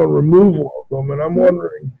focused on removal of them, and I'm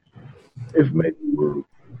wondering if maybe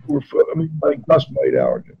like dust mite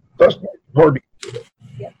allergen. Dust mite is hard to get rid of.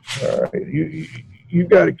 Yes. All right. You've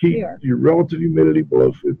got to keep your relative humidity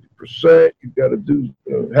below 50%. You've got to do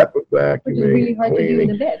HEPA vacuuming. Which is really hard to do in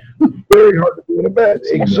a bed. Very hard to do in a bed.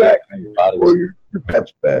 Exactly. Or your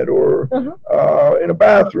pet's bed, or in a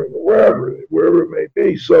bathroom, or wherever it may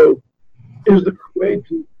be. So is there a way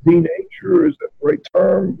to denature, is that the right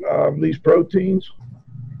term, these proteins?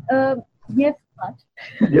 Yes, but.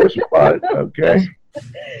 Yes, but. Okay.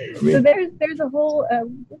 So there's a whole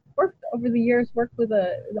worked over the years, worked with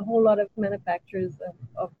a whole lot of manufacturers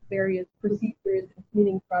of various procedures and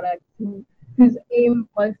cleaning products whose aim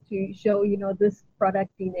was to show, this product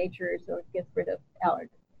denatures or gets rid of allergens.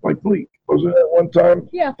 Like bleach, wasn't it at one time?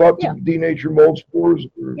 Yeah. Thought to denature mold spores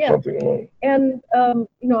or something along. And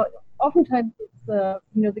oftentimes it's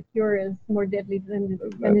the cure is more deadly than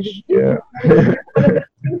it is. Yeah.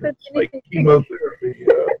 It's like chemotherapy.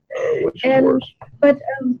 Which is worse. But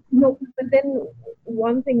then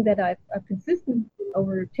one thing that I've consistently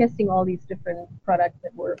over testing all these different products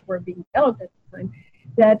that were being developed at the time,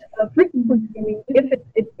 that frequently, if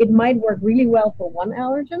it might work really well for one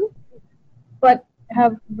allergen, but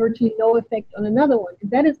have virtually no effect on another one.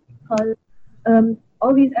 And that is because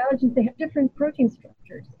all these allergens, they have different protein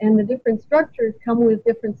structures, and the different structures come with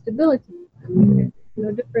different stability,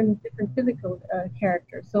 different physical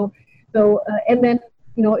characters. So and then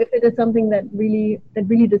if it is something that really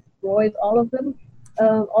destroys all of them,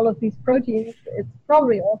 all of these proteins, it's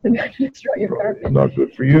probably also going to destroy your carpet. It's not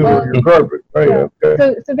good for you or your carpet. Right? Yeah.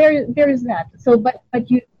 Okay. So there is that. So but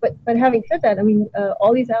having said that, I mean,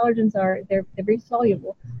 all these allergens they're very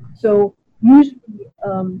soluble. So usually,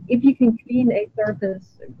 if you can clean a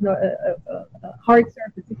surface, a hard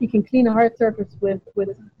surface, if you can clean a hard surface with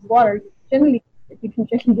water, generally you can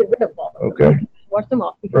just get rid of all of them. Okay. Wash them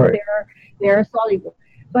off because Right. they are soluble.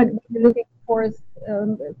 But when you're looking for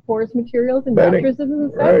porous materials and Bedding. mattresses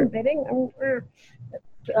and stuff, Right. and bedding,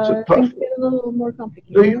 It's a tough things get a little more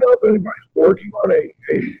complicated. Do you know if anybody's working on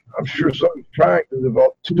I'm sure someone's trying to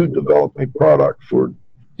develop a product for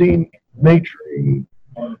denaturing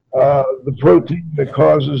the protein that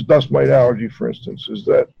causes dust mite allergy, for instance? Is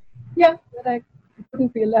that Yeah, but I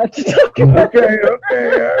wouldn't be allowed to talk about okay?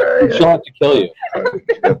 Okay, all right. She'll have to kill you.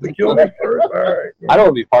 You have to kill me first. All right. I don't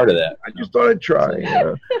want to be part of that. I just thought I'd try. You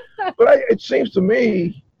know? But it seems to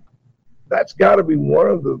me that's got to be one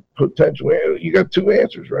of the potential. You got two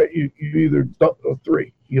answers, right? You either dump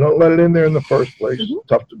three. You don't let it in there in the first place. Mhm.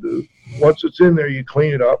 Tough to do. Once it's in there, you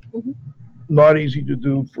clean it up. Mhm. Not easy to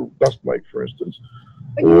do for dust mite, for instance.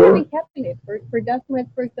 But you Or- can encapsulate. For dust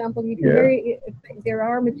mites, for example, you can Yeah. there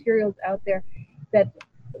are materials out there that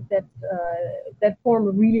form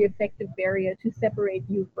a really effective barrier to separate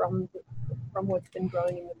you from what's been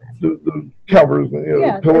growing in the mattress. The covers,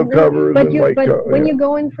 Yeah, the pillow and covers, But and you, like, but when yeah. you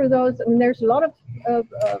go in for those, I mean, there's a lot of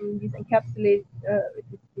these encapsulate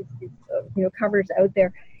covers out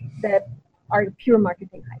there that are pure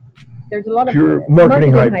marketing hype. There's a lot of Pure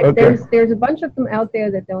marketing hype, okay. There's a bunch of them out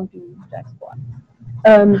there that don't do jack squat.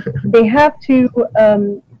 They have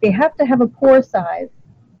to have a pore size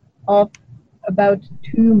of about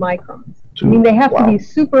 2 microns. I mean, they have to be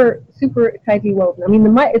super, super tightly woven. I mean, the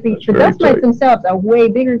very dust mites tight. themselves are way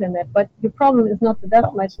bigger than that, but the problem is not the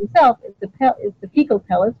dust mites themselves, it's the fecal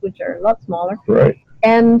pellets, which are a lot smaller, Right.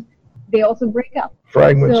 and they also break up.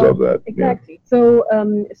 Fragments So- of that. Exactly. So,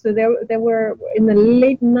 there were in the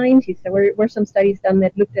late 90s there were some studies done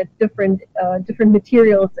that looked at different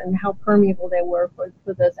materials and how permeable they were for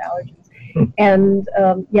those allergens. And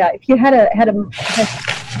if you had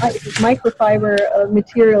microfiber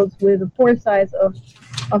materials with a pore size of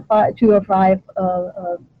 2 or 5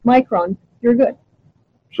 microns, you're good.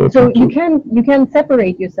 So you can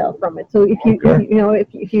separate yourself from it. So if you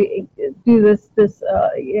if you do this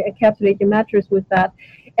encapsulate your mattress with that,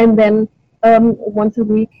 and then once a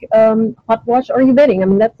week hot wash or your bedding. I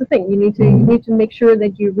mean, that's the thing. You need to make sure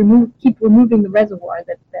that you keep removing the reservoir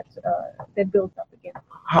that builds up again.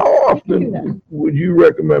 How often would you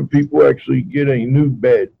recommend people actually get a new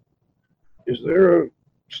bed? Is there a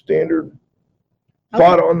standard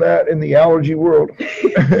thought on that in the allergy world?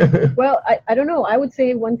 Well, I don't know. I would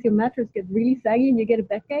say once your mattress gets really saggy and you get a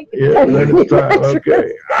backache. Yeah, then it's time.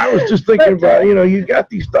 Okay. I was just thinking about, you got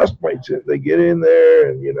these dust mites in. They get in there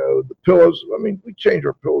and, the pillows. I mean, we change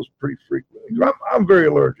our pillows pretty frequently. I'm very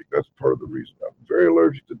allergic. That's part of the reason. I'm very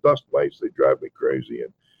allergic to dust mites. They drive me crazy.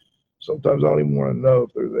 And sometimes I don't even want to know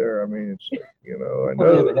if they're there. I mean, it's, I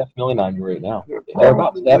Well, know. they have 500,000 on you right now. They're They're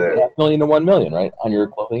about probably 500,000 to 1 million, right? On your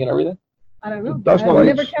clothing and everything? I don't know. Dust I've mites.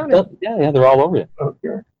 never counted. Yeah, they're all over you.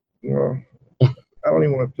 Okay. Well, I don't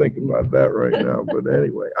even want to think about that right now. But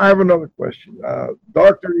anyway, I have another question.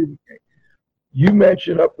 Doctor, you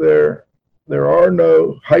mentioned up there are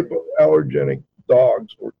no hypoallergenic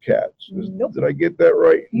dogs or cats. Nope. Did I get that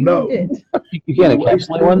right? You No. did. You can't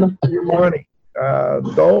encapsulate one? Your money.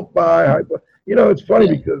 Don't buy hypo. It's funny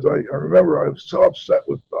because I remember I was so upset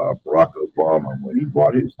with Barack Obama when he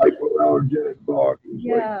bought his hypoallergenic dog. He was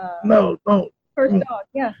Yeah. like, no, don't. First dog.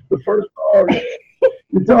 Yeah. The first dog.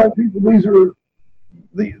 You're telling people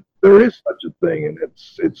there is such a thing, and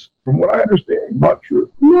it's from what I understand, not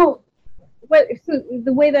true. No. Well, so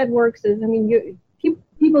the way that works is, I mean,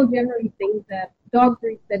 people generally think that dog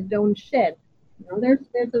breeds that don't shed. There's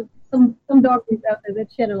some dog breeds out there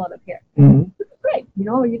that shed a lot of hair. Mm-hmm. It's great.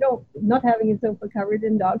 Not having a sofa covered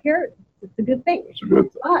in dog hair, it's a good thing. It's a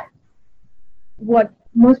good thing. But what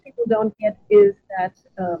most people don't get is that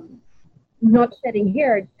not shedding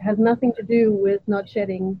hair has nothing to do with not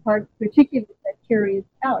shedding particulates that carries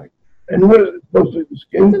allergens. And what is it supposed to be? The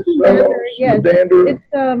skin This is cells, dander, yes. the dander?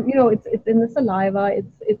 It's in the saliva.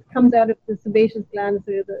 It comes out of the sebaceous glands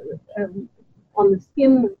on the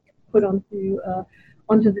skin, put onto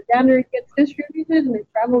the dander. It gets distributed and it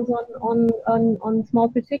travels on small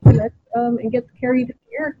particulates and gets carried in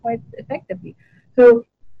the air quite effectively. So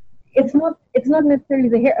it's not necessarily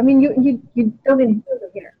the hair. I mean, you don't inhale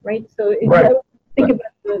the hair, right? So if Right. you think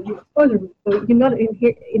about the exposure route, so you're not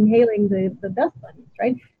inhaling the dust bunnies,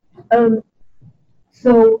 right?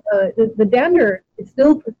 So the dander it's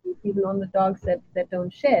still produced even on the dogs that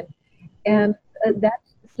don't shed, and that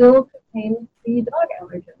still contains the dog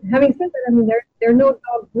allergen. Having said that, I mean there are no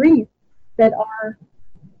dog breeds that are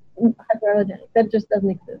hyperallergenic. That just doesn't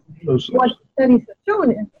exist. What studies have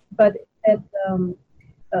shown is, but that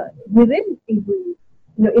within a breed,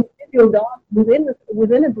 individual dogs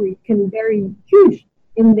within a breed can vary huge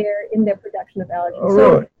in their production of allergens.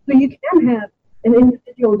 Oh, so you can have an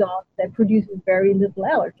individual dog that produces very little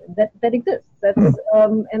allergen. That exists. That's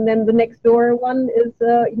and then the next door one is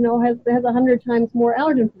has 100 times more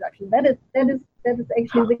allergen production. That is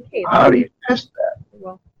actually the case. How do you test that?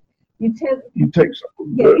 Well, you take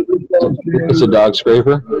something. Yeah, it's a dog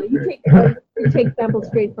scraper. You take samples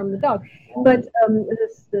straight from the dog. But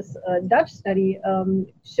this Dutch study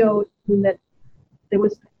showed that there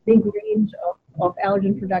was a big range of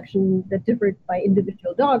allergen production that differed by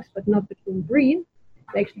individual dogs, but not between breeds.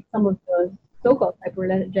 Actually, some of the so-called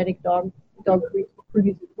hyperallergenic dog breeds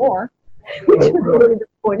produces more, which is really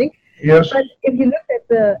disappointing. Yes. But if you look at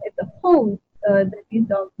the homes that these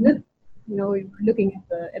dogs live, we're looking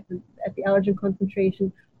at the allergen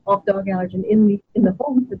concentration of dog allergen in the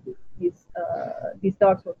homes that these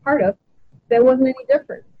dogs were part of. There wasn't any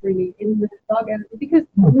difference really in the dog allergen, because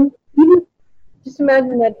even just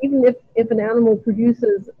imagine that even if an animal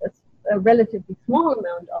produces a relatively small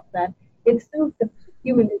amount of that, it's still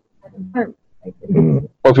accumulated in that environment. Right? Well,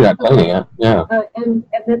 if you're not cleaning it, yeah. And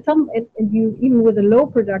you, even with a low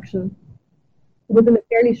production, within a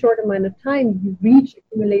fairly short amount of time, you reach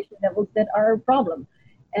accumulation levels that are a problem.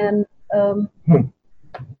 And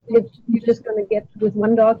you're just going to get, with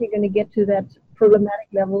one dog, you're going to get to that problematic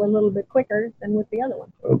level a little bit quicker than with the other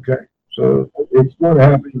one. Okay. So it's going to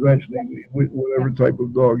happen eventually with whatever type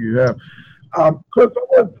of dog you have. Cliff, I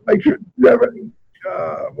want to make sure, do you have any,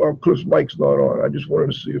 well, Cliff's mic's not on. I just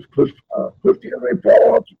wanted to see if Cliff, do you have any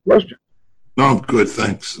follow-ups or questions? No, I'm good,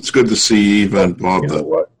 thanks. It's good to see Eva and Bob. You know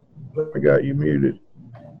what? I got you muted.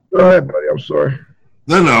 Go ahead, buddy. I'm sorry.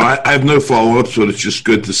 No, I have no follow-ups, but it's just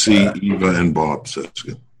good to see Eva and Bob. So it's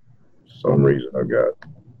good. For some reason I got it.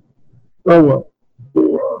 Oh, well.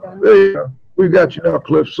 So, there you go. We got you now,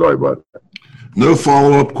 Cliff. Sorry about that. No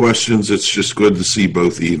follow-up questions. It's just good to see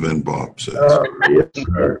both Eva and Bob. So yes,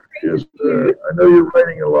 sir. Yes, sir. I know you're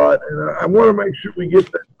writing a lot, and I want to make sure we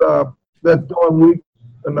get that Dawn Week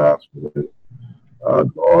announcement.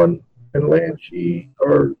 Dawn and Lanchi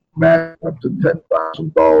are matched up to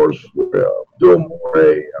 $10,000 for Phil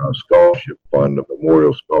Moray scholarship fund, a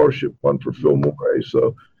memorial scholarship fund for Phil Moray.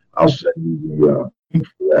 So I'll send you the link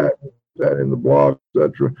for that in the blog,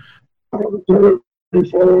 etc. Any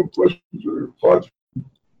follow-up questions or thoughts?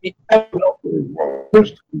 I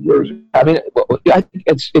mean, I think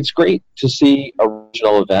it's great to see a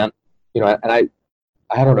regional event, and I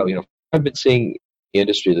don't know, I've been seeing the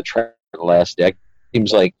industry, the trend for the last decade. It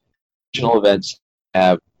seems like regional events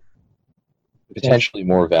have potentially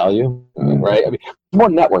more value, right? I mean, more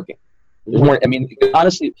networking. There's more. I mean,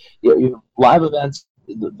 honestly, live events,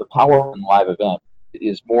 the power in live event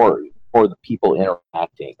is more for the people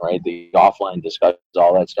interacting, right? The offline discussions,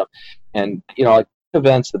 all that stuff, and like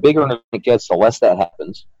events, the bigger an event gets, the less that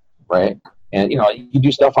happens, right? And you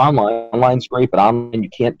do stuff online. Online's great, but online you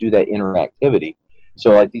can't do that interactivity.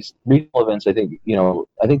 So like these regional events, I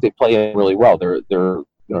think they play in really well. They're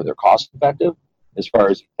cost effective as far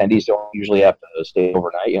as attendees don't usually have to stay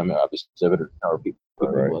overnight. I mean, obviously, exhibitors or people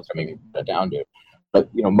maybe put it down to. But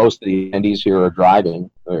most of the attendees here are driving,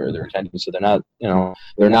 or they're attending, so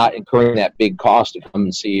they're not incurring that big cost to come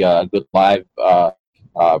and see a good live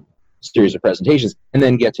series of presentations and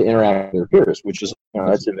then get to interact with their peers, which is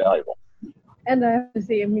that's invaluable. And I have to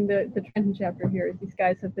say, I mean, the Trenton chapter here, these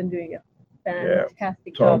guys have been doing a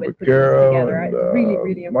fantastic job in putting this together. I'm really,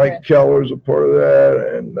 really impressed. Mike Keller's a part of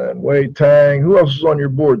that, and then Wei Tang. Who else is on your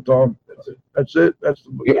board, Tom? That's it. That's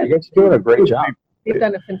you guys are doing a great job. They've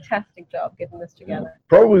done a fantastic job getting this together.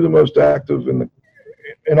 Probably the most active in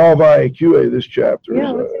all of IAQA this chapter,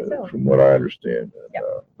 so. From what I understand.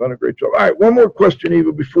 Done a great job. All right, one more question,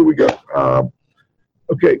 Eva, before we go.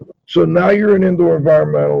 Okay, so now you're an indoor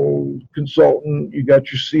environmental consultant. You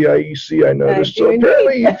got your CIEC, I noticed. So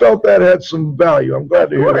apparently you felt that had some value. I'm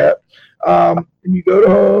glad to hear that. And you go to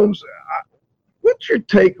homes. What's your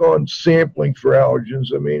take on sampling for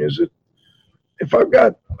allergens? I mean, if I've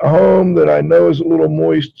got a home that I know is a little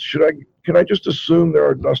moist, can I just assume there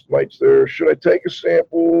are dust mites there? Should I take a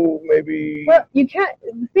sample, maybe? Well, you can't.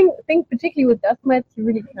 The thing particularly with dust mites, you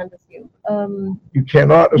really can't assume. You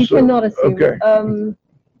cannot assume? You cannot assume. Okay.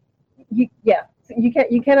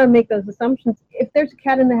 You cannot make those assumptions. If there's a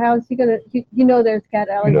cat in the house, there's cat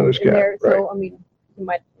allergens in there. Right. So, I mean, you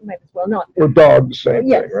might as well not. Or dog, the same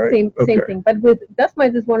Yes, thing, right? same Okay. thing. But with dust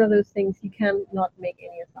mites, is one of those things you cannot make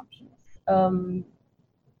any assumptions.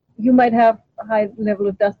 You might have a high level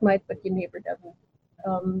of dust mites, but your neighbor doesn't.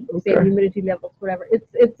 Same Okay. humidity levels, whatever.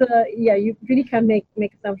 Yeah, you really can't make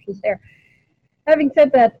assumptions there. Having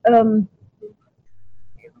said that,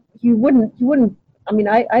 you wouldn't. I mean,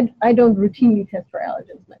 I don't routinely test for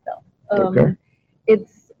allergens myself. Okay.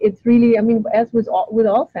 It's really, I mean, as with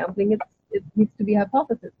all sampling, it needs to be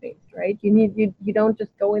hypothesis based, right? You don't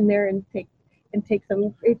just go in there and take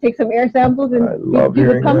some air samples and I love give a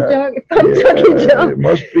hearing pump that. jockey jump. It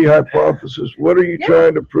must be hypothesis. What are you Yeah.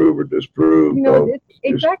 trying to prove or disprove? You know, Don't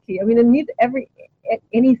exactly. I mean,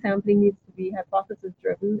 any sampling needs to be hypothesis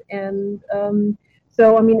driven, and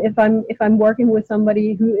so I mean, if I'm working with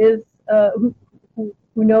somebody who is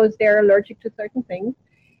who knows they're allergic to certain things,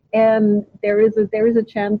 and there is a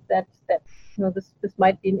chance that this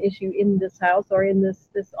might be an issue in this house or in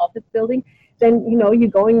this office building, then you're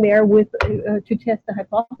going there with to test the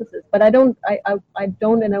hypothesis. But I don't,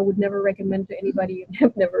 and I would never recommend to anybody,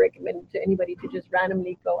 have never recommended to anybody to just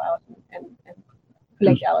randomly go out and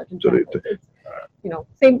collect allergen samples.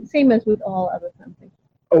 It's, same as with all other sampling.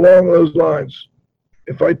 Along those lines,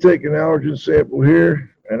 if I take an allergen sample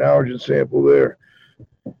here, an allergen sample there,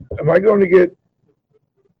 am I going to get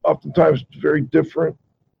oftentimes very different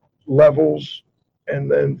levels? And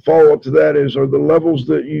then follow up to that are the levels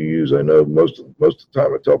that you use. I know most of the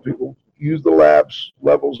time I tell people use the labs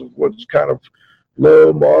levels of what's kind of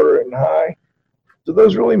low, moderate, and high. Do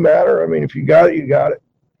those really matter? I mean, if you got it, you got it.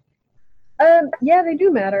 Yeah, they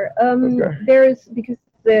do matter. Okay. Because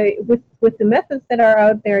with the methods that are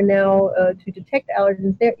out there now to detect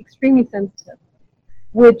allergens, they're extremely sensitive.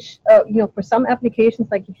 Which for some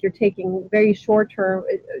applications, like if you're taking very short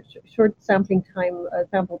sampling time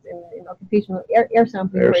samples in occupational air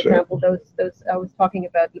sampling, for example, those I was talking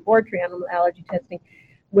about laboratory animal allergy testing,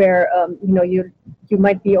 where you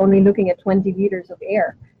might be only looking at 20 liters of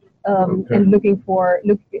air, and looking for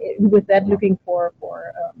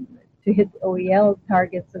to hit OEL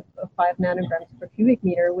targets of 5 nanograms per cubic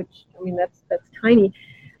meter, which I mean that's tiny.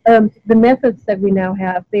 The methods that we now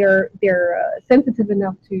have, they're sensitive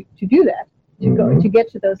enough to do that, to get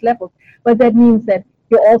to those levels. But that means that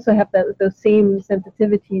you also have those same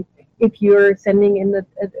sensitivities if you're sending in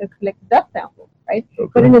a collected dust sample, right?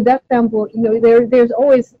 Okay. But in a dust sample, there's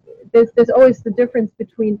always the difference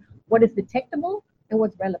between what is detectable and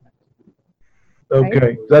what's relevant. Okay,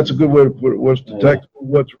 right? That's a good way to put it. What's detectable,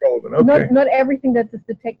 what's relevant? Okay. Not everything that is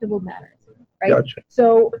detectable matters, right? Gotcha.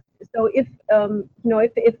 So if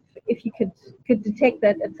if you could detect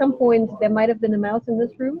that at some point there might have been a mouse in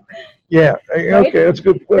this room. Yeah. Right? Okay, that's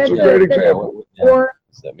good. That's a great example. Yeah. Or What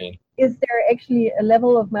does that mean? is there actually a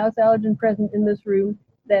level of mouse allergen present in this room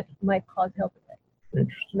that might cause health effects?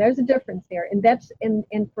 Interesting. There's a difference there, and that's and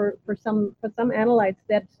for some analytes,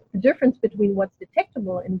 that's the difference between what's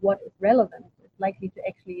detectable and what is relevant is likely to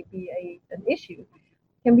actually be an issue,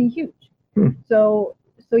 can be huge. So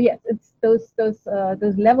yes, it's those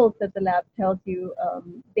levels that the lab tells you,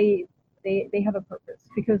 they have a purpose,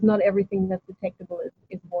 because not everything that's detectable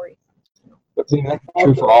is worrisome. But I mean, that's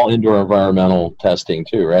true for all indoor environmental testing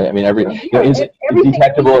too, right? I mean, is it Everything-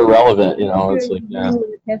 detectable or relevant? It's like,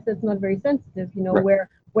 a test that's not very sensitive, right, where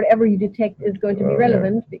whatever you detect is going to be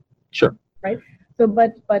relevant. Sure. Right. So,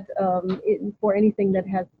 but for anything that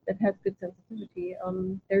has good sensitivity,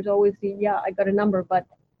 there's always I got a number, but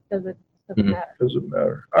doesn't matter. Doesn't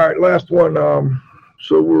matter. All right, last one.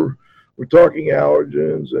 So we're talking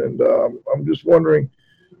allergens, and I'm just wondering,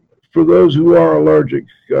 for those who are allergic,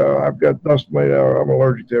 I've got dust mite. I'm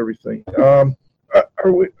allergic to everything.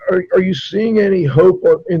 Are you seeing any hope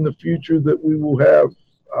in the future that we will have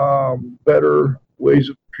better ways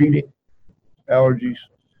of treating allergies?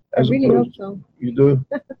 I really hope so. You do?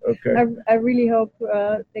 Okay. I really hope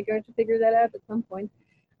they're going to figure that out at some point.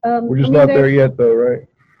 We're just not there yet, though, right?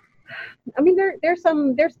 I mean, there's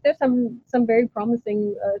some very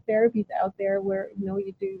promising therapies out there where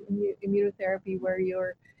you do immunotherapy where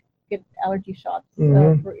you get allergy shots.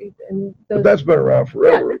 But that's been around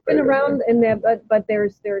forever. Yeah, it's been around, and but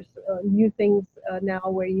there's new things now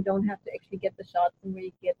where you don't have to actually get the shots, and where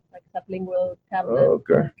you get like sublingual tablets,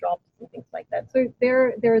 and drops, and things like that. So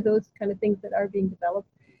there are those kind of things that are being developed,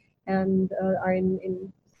 and are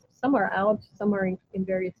in some are out, some are in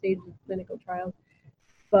various stages of clinical trials.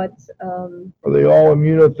 But are they all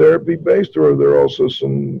immunotherapy based, or are there also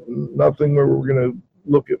nothing where we're going to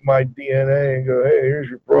look at my DNA and go, hey, here's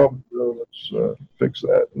your problem, so let's fix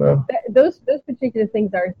that? No. Those particular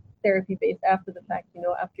things are therapy based after the fact,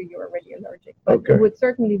 after you're already allergic. But Okay. it would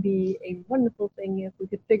certainly be a wonderful thing if we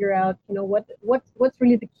could figure out, what's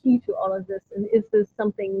really the key to all of this, and is this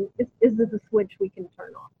something? Is this a switch we can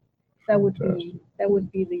turn off? That would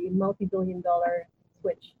be the multi-billion-dollar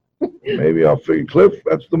switch. Maybe I'll figure, Cliff,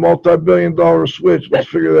 that's the multi-billion-dollar switch. Let's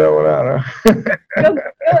figure that one out, huh? Go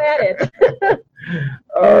at it.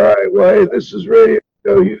 All right. Well, hey, this is Radio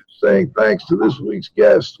Joe Hughes saying thanks to this week's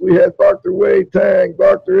guests. We had Dr. Wei Tang,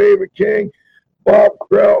 Dr. Ava King, Bob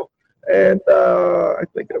Krell, and I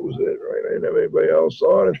think that was it, right? I didn't have anybody else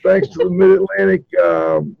on. And thanks to the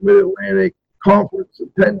Mid-Atlantic Conference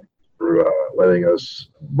attendants for letting us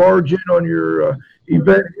barge in on your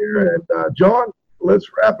event here. And John, let's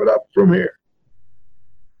wrap it up from here.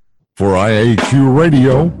 For IAQ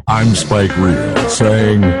Radio, I'm Spike Reel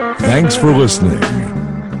saying thanks for listening.